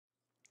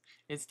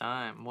It's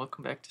time.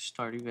 Welcome back to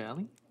Stardew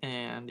Valley,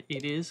 and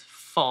it is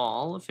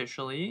fall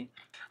officially.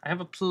 I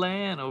have a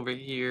plan over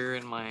here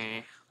in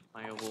my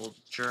old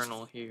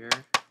journal here.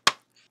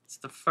 It's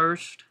the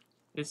first.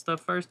 It's the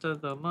first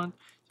of the month,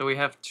 so we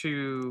have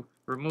to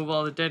remove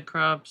all the dead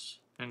crops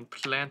and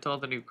plant all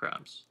the new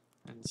crops.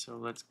 And so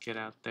let's get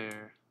out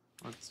there.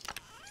 Let's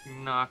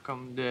knock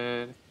them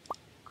dead.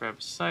 Grab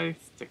a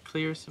scythe to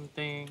clear some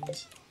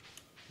things.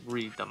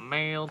 Read the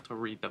mail to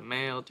read the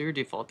mail. Dear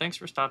Default, thanks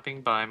for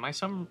stopping by my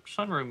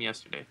sunroom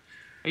yesterday.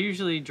 I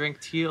usually drink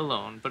tea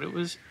alone, but it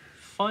was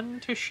fun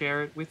to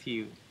share it with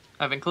you.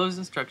 I've enclosed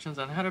instructions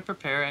on how to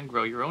prepare and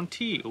grow your own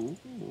tea. Ooh,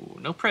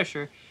 no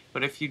pressure,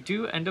 but if you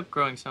do end up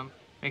growing some,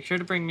 make sure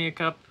to bring me a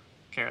cup.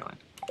 Carolyn.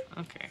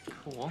 Okay,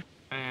 cool.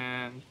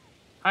 And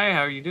hi,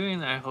 how are you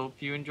doing? I hope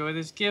you enjoy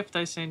this gift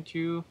I sent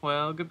you.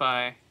 Well,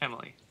 goodbye,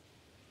 Emily.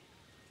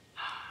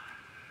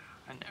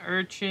 An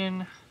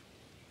urchin.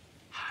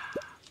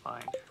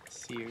 Fine.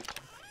 See you.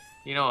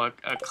 You know,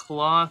 a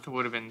cloth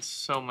would have been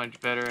so much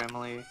better,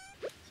 Emily.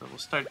 So we'll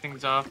start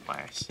things off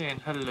by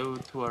saying hello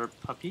to our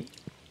puppy.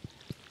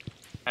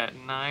 At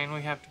 9,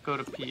 we have to go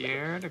to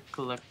Pierre to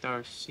collect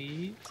our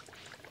seeds.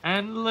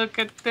 And look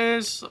at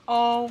this!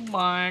 Oh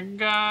my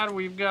god,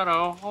 we've got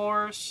a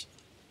horse!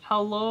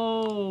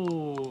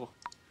 Hello!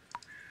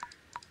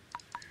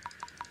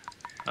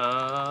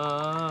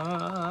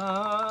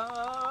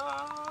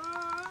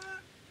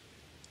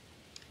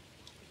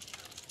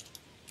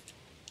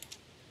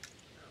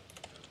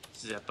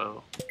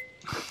 Zeppo.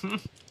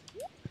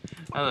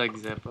 I like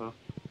Zeppo.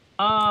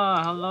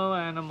 Ah, hello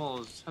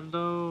animals.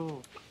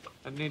 Hello.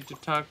 I need to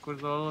talk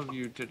with all of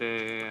you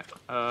today.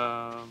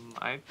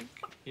 I think,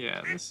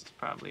 yeah, this is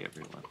probably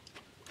everyone.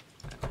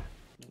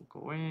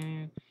 We'll go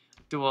in,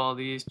 do all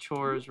these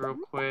chores real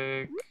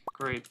quick.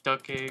 Great,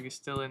 duck egg is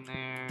still in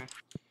there.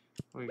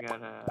 We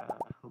gotta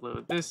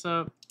load this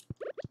up.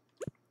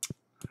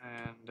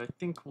 And I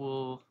think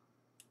we'll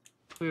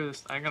clear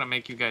this. I'm gonna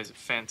make you guys a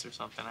fence or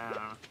something, I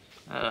don't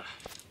know.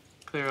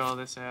 Clear all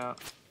this out.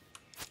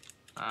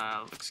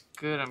 Looks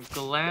good. I'm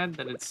glad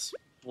that it's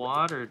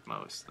watered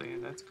mostly.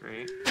 That's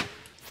great.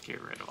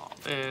 Get rid of all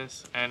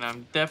this. And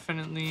I'm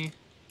definitely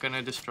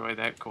gonna destroy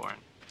that corn.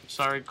 I'm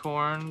sorry,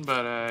 corn,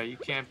 but you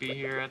can't be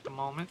here at the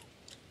moment.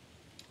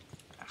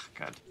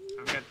 God,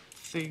 I've got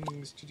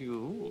things to do.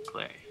 Ooh,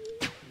 clay.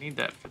 I need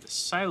that for the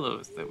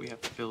silos that we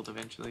have to build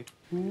eventually.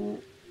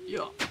 Ooh,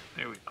 yeah.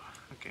 There we go.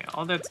 Okay,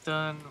 all that's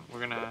done.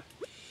 We're gonna...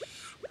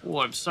 Oh,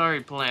 I'm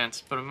sorry,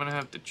 plants, but I'm gonna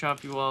have to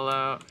chop you all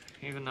out.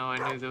 Even though I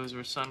knew those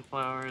were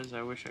sunflowers,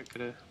 I wish I could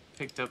have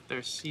picked up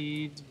their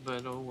seeds,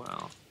 but oh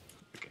well.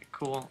 Okay,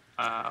 cool.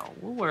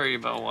 We'll worry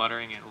about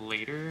watering it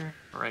later.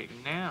 Right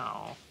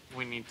now,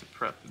 we need to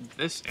prep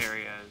this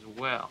area as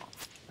well,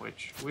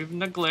 which we've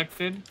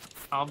neglected,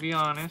 I'll be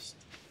honest.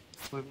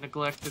 We've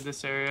neglected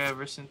this area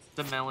ever since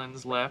the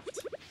melons left,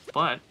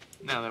 but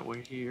now that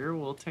we're here,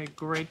 we'll take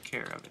great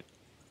care of it.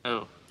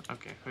 Oh,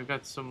 okay, we've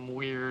got some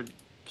weird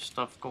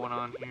stuff going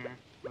on here.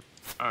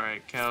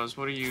 Alright, cows,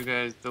 what are you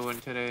guys doing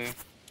today?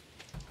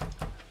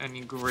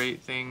 Any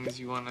great things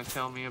you want to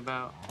tell me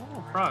about?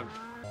 Oh, frog.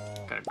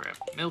 Gotta grab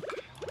milk.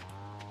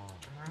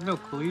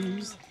 Milk,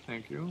 please.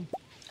 Thank you.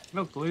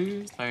 Milk,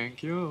 please.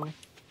 Thank you.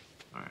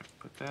 Alright,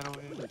 put that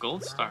away.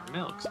 Gold star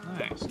milks.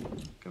 Nice.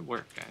 Good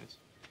work, guys.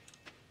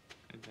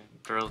 And then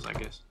girls, I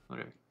guess.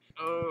 Whatever.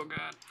 Oh,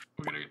 God.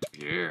 We're gonna get to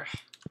Pierre.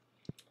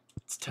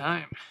 It's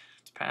time.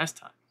 It's past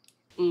time.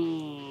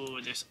 Ooh,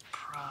 there's a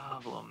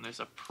problem. There's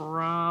a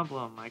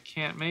problem. I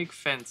can't make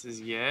fences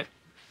yet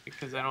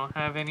because I don't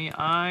have any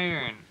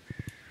iron.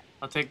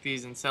 I'll take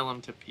these and sell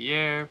them to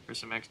Pierre for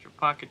some extra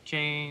pocket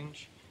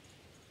change.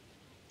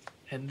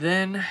 And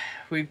then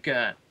we've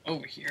got,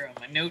 over here on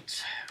my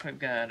notes, we've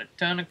got a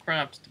ton of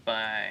crops to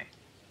buy.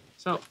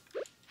 So,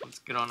 let's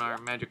get on our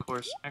magic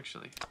horse.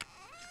 Actually,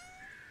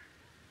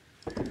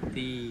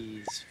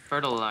 these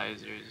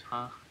fertilizers,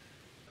 huh?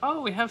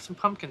 Oh, we have some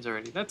pumpkins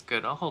already. That's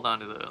good. I'll hold on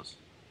to those.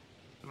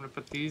 I'm gonna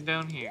put these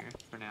down here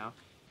for now.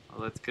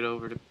 Well, let's get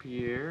over to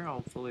Pierre.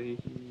 Hopefully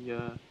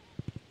oh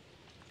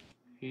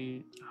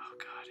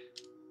God,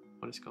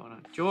 what is going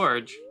on?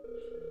 George,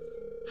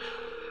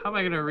 how am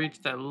I gonna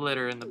reach that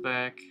litter in the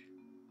back?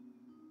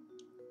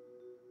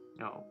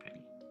 Oh,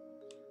 Penny.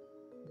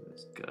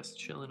 There's Gus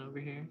chilling over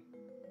here.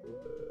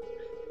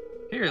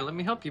 Here, let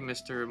me help you,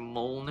 Mr.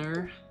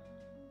 Molnar.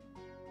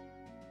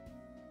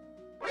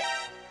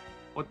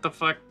 What the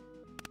fuck?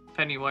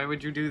 Penny, why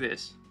would you do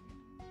this?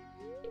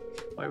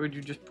 Why would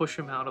you just push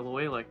him out of the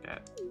way like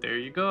that? There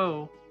you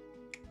go.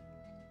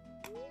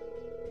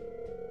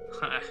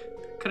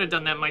 Could have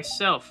done that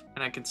myself,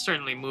 and I could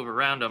certainly move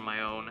around on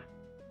my own.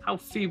 How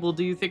feeble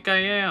do you think I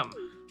am?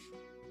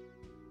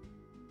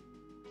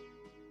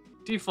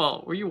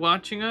 Default, were you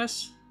watching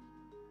us?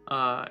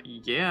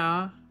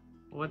 Yeah.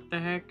 What the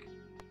heck?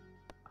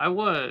 I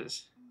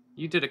was.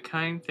 You did a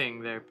kind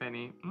thing there,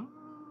 Penny.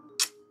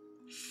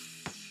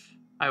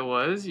 I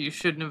was. You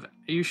should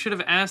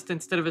have asked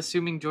instead of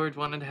assuming George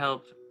wanted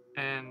help,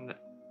 and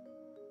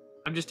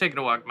I'm just taking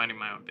a walk minding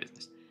my own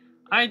business.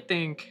 I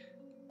think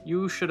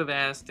You should have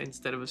asked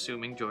instead of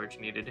assuming George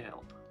needed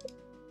help.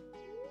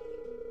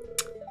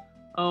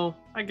 Oh,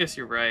 I guess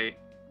you're right.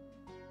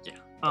 Yeah,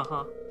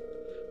 uh-huh.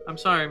 I'm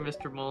sorry,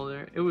 Mr.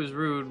 Mulder. It was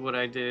rude what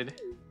I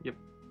did. Yep.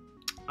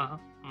 Uh-huh.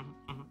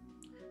 Mm-hmm.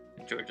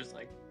 And George is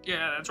like,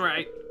 yeah, that's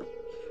right.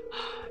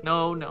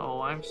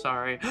 No, I'm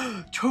sorry.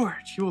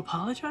 George, you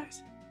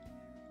apologize?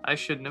 I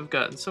shouldn't have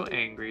gotten so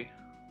angry.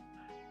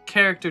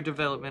 Character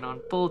development on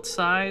both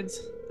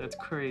sides? That's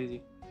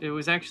crazy. It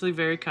was actually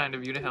very kind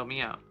of you to help me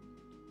out.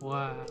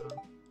 Wow.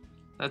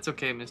 That's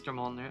okay, Mr.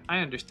 Molnar. I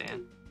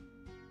understand.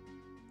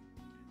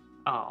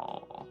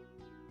 Oh.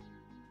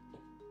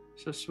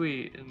 So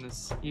sweet, and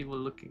this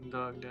evil-looking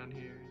dog down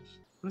here is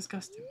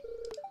disgusting.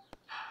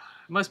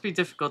 It must be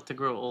difficult to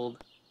grow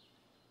old.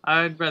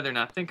 I'd rather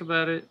not think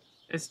about it.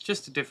 It's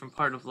just a different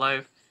part of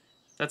life.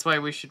 That's why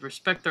we should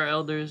respect our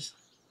elders.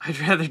 I'd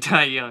rather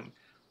die young.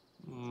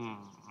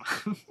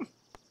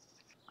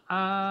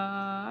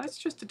 It's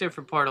just a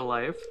different part of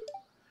life.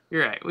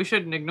 You're right, we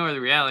shouldn't ignore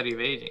the reality of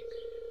aging.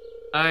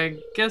 I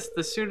guess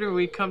the sooner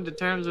we come to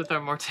terms with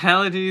our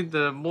mortality,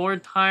 the more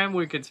time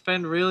we could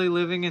spend really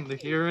living in the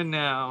here and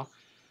now.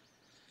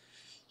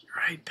 You're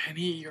right,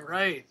 Penny, you're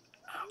right.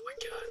 Oh my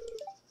god.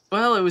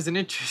 Well, it was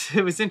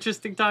it was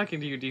interesting talking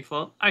to you,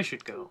 Default. I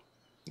should go.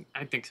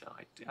 I think so.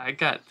 I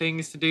got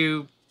things to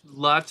do,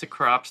 lots of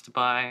crops to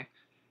buy.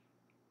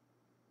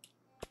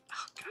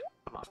 Oh god,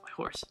 I'm off my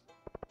horse.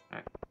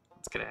 Alright,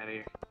 let's get out of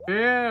here.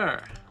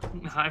 Here!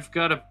 I've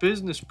got a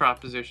business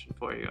proposition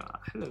for you.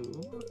 Hello.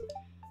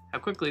 How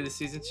quickly the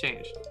season's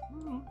changed.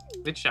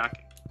 Bit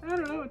shocking. I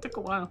don't know, it took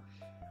a while.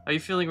 Are you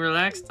feeling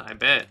relaxed? I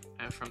bet.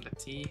 From the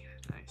tea?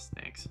 Nice,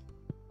 thanks.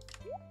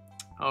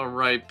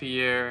 Alright,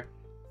 Pierre.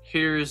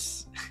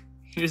 Here's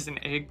an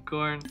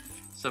acorn,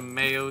 some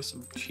mayo,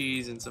 some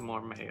cheese, and some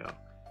more mayo.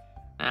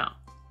 Now,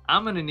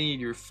 I'm gonna need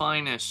your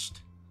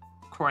finest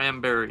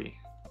cranberry.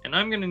 And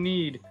I'm gonna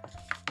need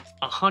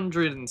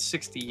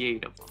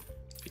 168 of them,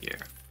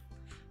 Pierre.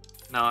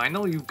 Now, I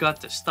know you've got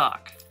the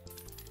stock.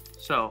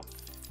 So,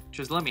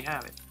 just let me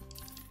have it.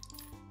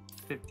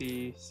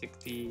 50,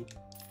 60,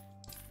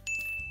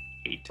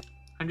 8.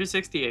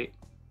 168.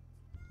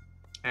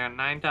 And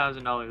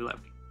 $9,000 left.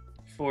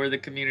 For the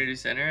community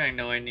center, I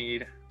know I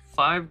need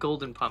 5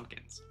 golden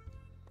pumpkins.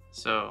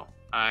 So,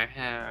 I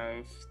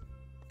have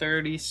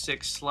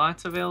 36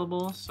 slots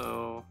available,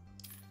 so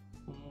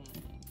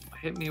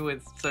hit me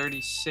with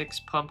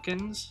 36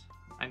 pumpkins.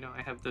 I know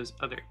I have those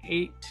other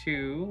 8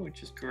 too,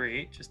 which is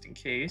great, just in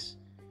case.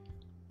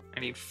 I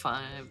need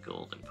 5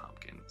 golden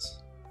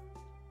pumpkins.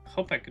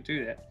 Hope I could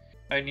do that.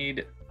 I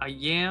need a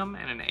yam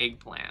and an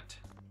eggplant.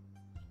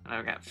 And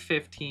I've got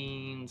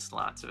 15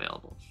 slots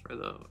available for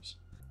those.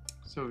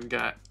 So we've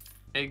got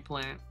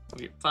eggplant,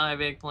 we get 5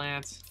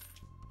 eggplants,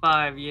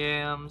 5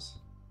 yams,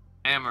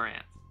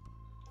 amaranth.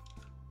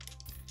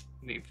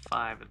 Need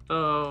 5 of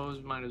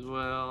those, might as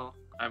well.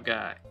 I've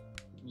got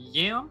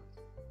yam,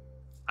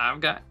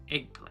 I've got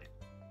eggplant,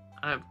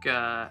 I've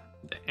got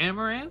the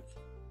amaranth,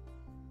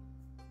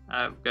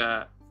 I've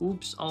got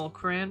all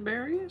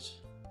cranberries,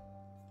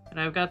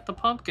 and I've got the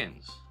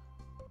pumpkins.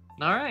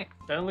 Alright,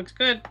 that looks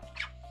good.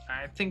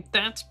 I think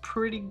that's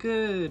pretty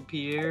good,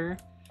 Pierre.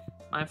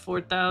 My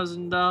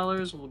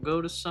 $4,000 will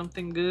go to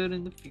something good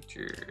in the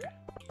future.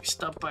 We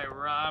stop by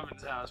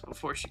Robin's house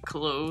before she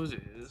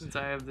closes, since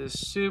I have this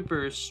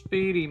super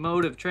speedy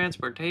mode of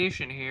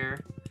transportation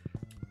here.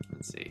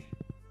 Let's see.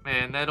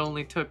 Man, that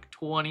only took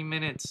 20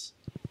 minutes.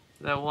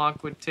 That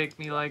walk would take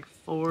me like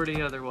 40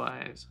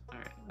 otherwise.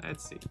 Alright,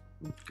 let's see.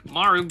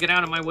 Maru, get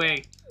out of my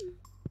way.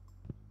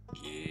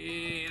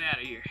 Get out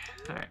of here.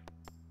 Alright.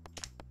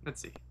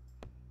 Let's see.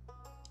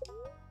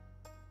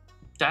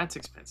 That's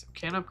expensive.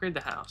 Can't upgrade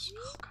the house.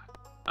 Oh,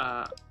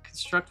 God.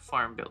 Construct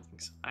farm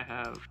buildings. I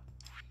have...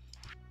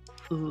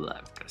 Ooh,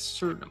 I've got a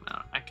certain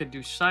amount. I could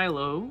do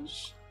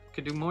silos.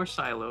 Could do more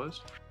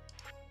silos.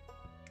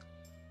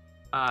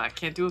 I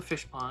can't do a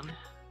fish pond.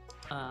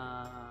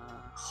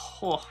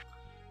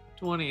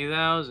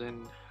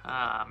 20,000.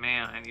 Ah,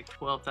 man, I need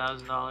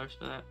 $12,000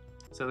 for that.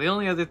 So the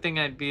only other thing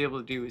I'd be able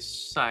to do is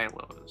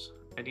silos.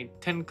 I need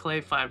 10 clay,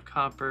 5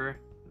 copper,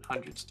 and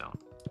 100 stone.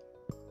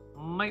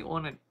 Might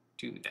want to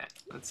do that.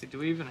 Let's see, do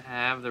we even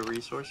have the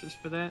resources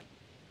for that?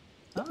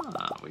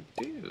 Ah, we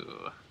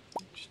do.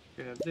 Just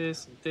grab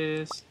this and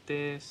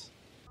this.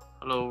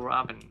 Hello,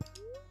 Robin.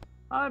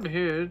 I'm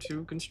here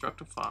to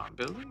construct a farm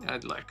building.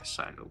 I'd like a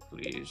silo,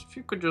 please. If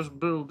you could just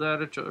build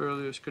that at your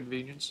earliest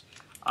convenience.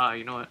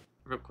 You know what?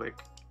 Real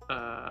quick.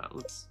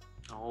 Let's...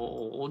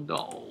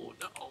 No.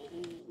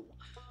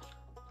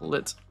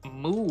 Let's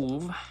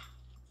move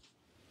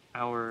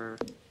our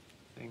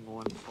thing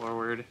going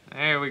forward.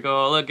 There we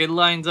go. Look, it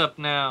lines up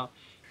now.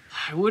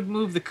 I would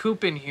move the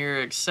coop in here,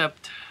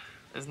 except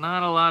there's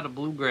not a lot of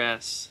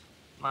bluegrass.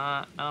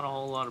 Not a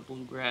whole lot of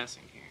bluegrass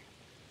in here.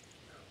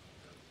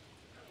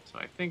 So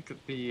I think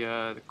that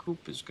the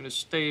coop is gonna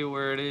stay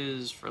where it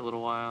is for a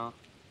little while.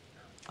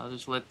 I'll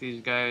just let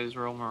these guys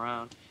roam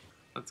around.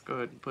 Let's go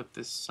ahead and put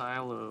this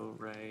silo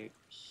right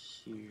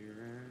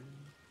here.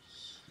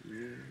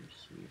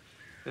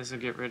 This will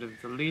get rid of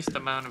the least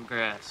amount of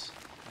grass.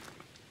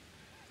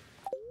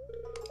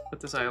 Put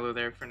the silo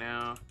there for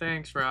now.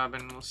 Thanks,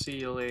 Robin. We'll see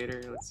you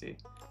later. Let's see.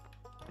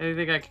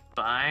 Anything I could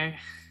buy?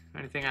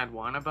 Anything I'd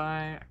want to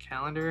buy? A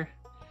calendar?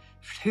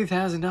 For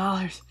 $2,000?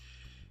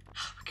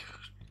 Oh my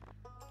god.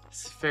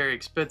 It's a very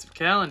expensive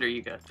calendar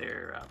you got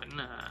there,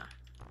 Robin.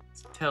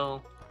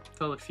 Tell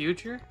the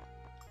future?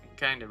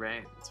 Kinda,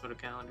 right? That's what a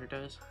calendar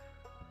does.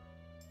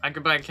 I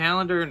could buy a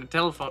calendar and a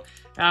telephone.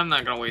 I'm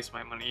not gonna waste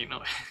my money, you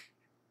know.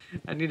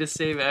 I need to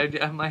save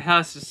it. My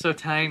house is so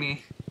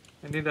tiny.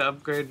 I need to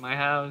upgrade my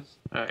house.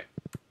 Alright,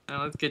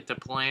 now let's get to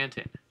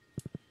planting.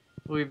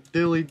 We've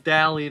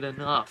dilly-dallied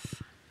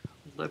enough.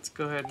 Let's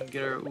go ahead and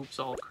get our oops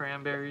all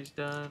cranberries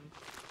done.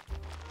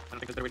 I don't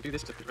think there's a better way to do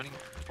this except for running,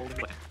 holding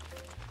the button.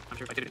 I'm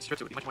sure if I did it in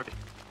strips, it would be much more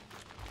efficient.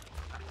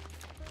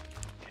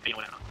 Yeah, you know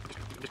what, I don't know. I'm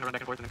just gonna run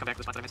back and forth and then come back to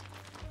the spots that I missed.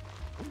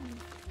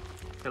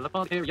 Fill up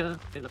all the area,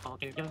 fill up all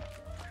the area.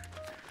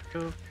 Go.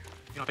 You know,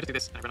 if I just do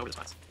this and I run over the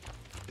spots.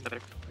 Isn't that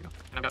better? There we go.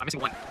 And I'm missing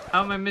one.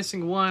 How am I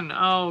missing one?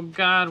 Oh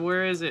god,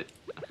 where is it?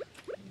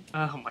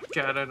 Oh my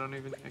god,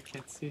 I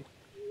can't see.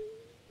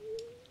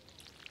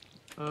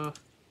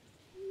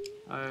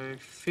 I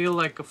feel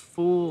like a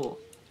fool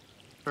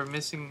for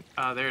missing.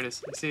 Ah, there it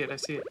is. I see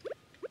it.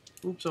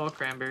 Oops, all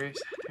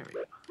cranberries. There we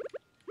go.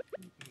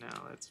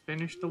 Now let's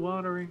finish the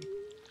watering.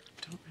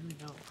 Don't really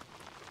know.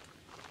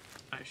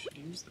 I should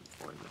use them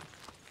for them.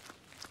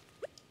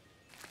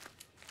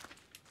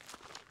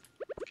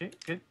 Okay,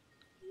 good.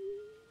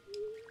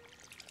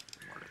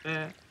 Water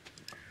that,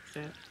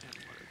 and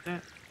water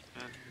that,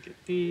 and get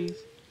these.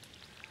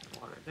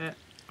 And water that,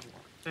 and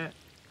water that,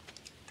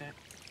 and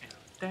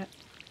that.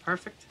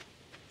 Perfect.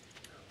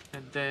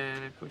 And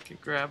then if we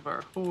could grab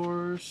our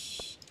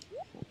horse,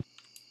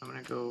 I'm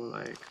gonna go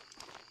like,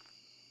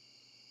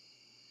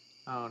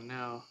 oh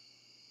no,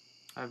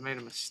 I've made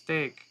a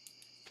mistake.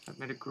 I've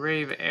made a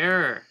grave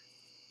error.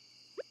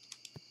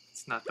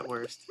 It's not the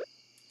worst.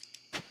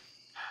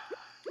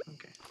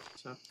 Okay,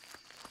 so,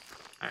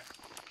 alright,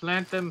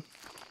 plant them.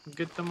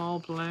 Get them all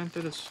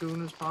planted as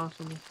soon as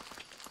possible.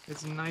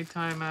 It's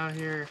nighttime out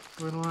here.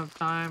 We don't have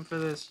time for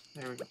this.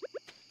 There we go.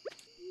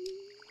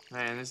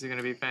 Man, this is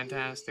gonna be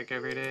fantastic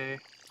every day.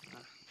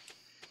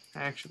 I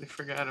actually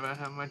forgot about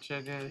how much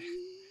I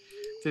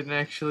didn't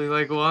actually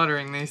like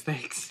watering these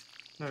things.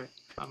 Alright,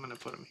 I'm gonna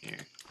put them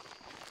here.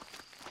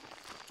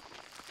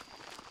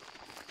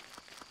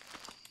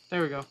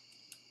 There we go.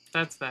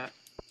 That's that.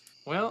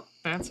 Well,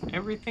 that's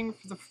everything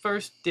for the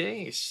first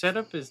day.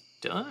 Setup is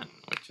done,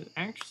 which is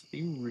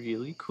actually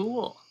really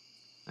cool.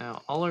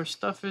 Now, all our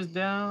stuff is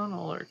down,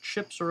 all our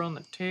chips are on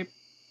the tape.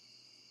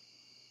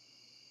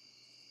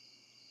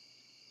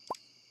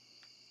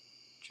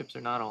 Chips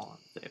are not all on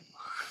the table.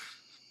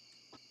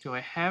 Do I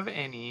have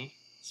any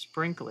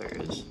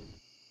sprinklers?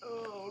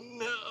 Oh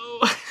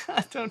no!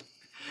 I don't.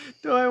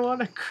 Do I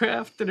want to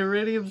craft an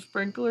iridium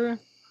sprinkler?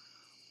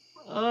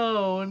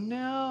 Oh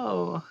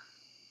no!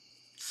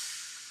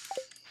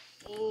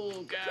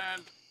 Oh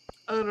god.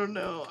 I don't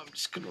know. I'm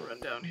just gonna run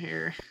down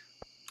here.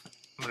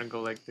 I'm gonna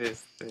go like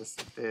this.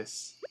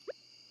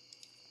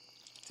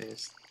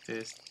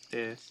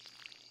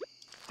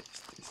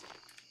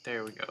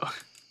 There we go.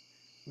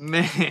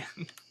 Man,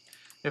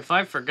 if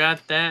I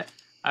forgot that,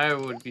 I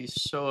would be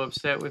so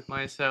upset with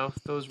myself.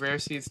 Those rare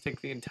seeds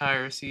take the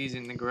entire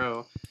season to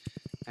grow.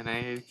 And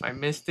if I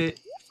missed it,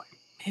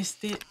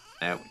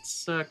 that would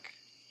suck.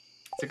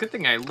 It's a good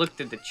thing I looked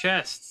at the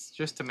chests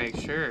just to make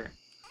sure. Is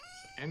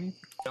there anything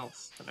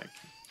else that I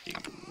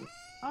can do?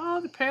 Oh,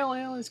 the pale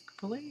ale is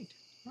complete.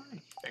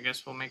 Right. I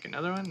guess we'll make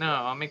another one? No,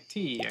 I'll make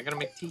tea. I gotta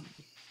make tea.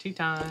 Tea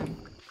time.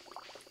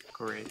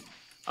 Great.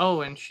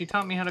 Oh, and she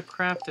taught me how to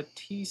craft a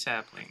tea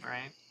sapling,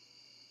 right?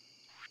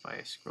 If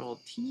I scroll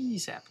tea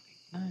sapling.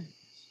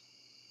 Nice.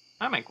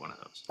 I make one of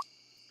those.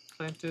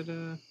 Planted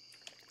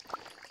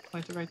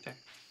right there.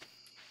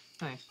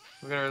 Nice.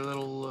 We got our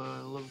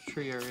little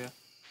tree area.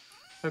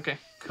 Okay,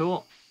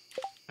 cool.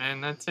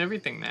 And that's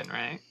everything then,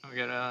 right? We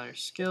got our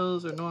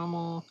skills are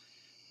normal.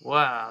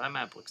 Wow, that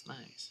map looks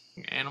nice.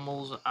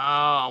 Animals.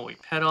 Oh, we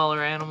pet all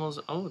our animals.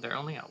 Oh, they're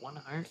only at 1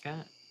 heart.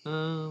 God.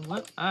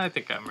 What? I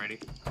think I'm ready.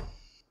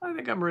 I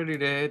think I'm ready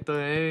to hit the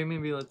hay.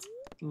 Maybe let's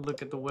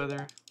look at the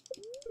weather.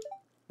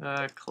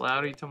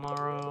 Cloudy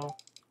tomorrow.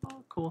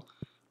 Oh, cool.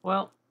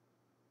 Well,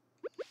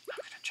 I'm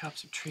gonna chop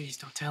some trees.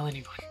 Don't tell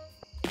anybody.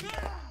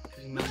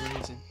 There's no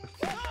reason.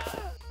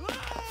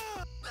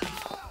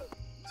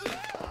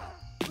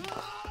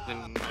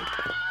 Then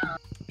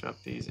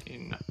drop these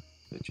in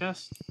the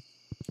chest.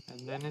 And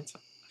then it's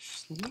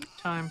sleep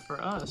time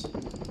for us.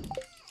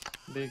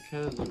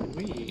 Because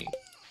we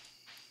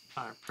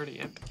are pretty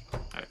epic.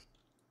 Alright.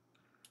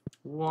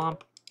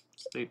 Womp.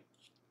 Sleep.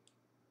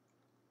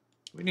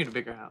 We need a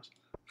bigger house.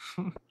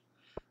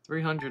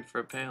 300 for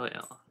a pale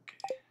ale. Okay,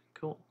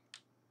 cool.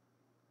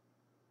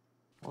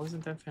 Well,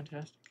 isn't that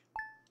fantastic?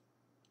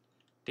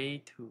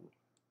 Day 2.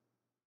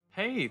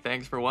 Hey,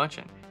 thanks for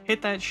watching.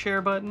 Hit that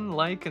share button,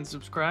 like, and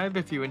subscribe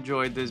if you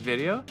enjoyed this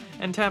video,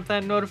 and tap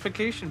that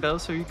notification bell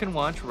so you can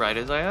watch right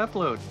as I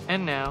upload.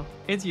 And now,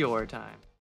 it's your time.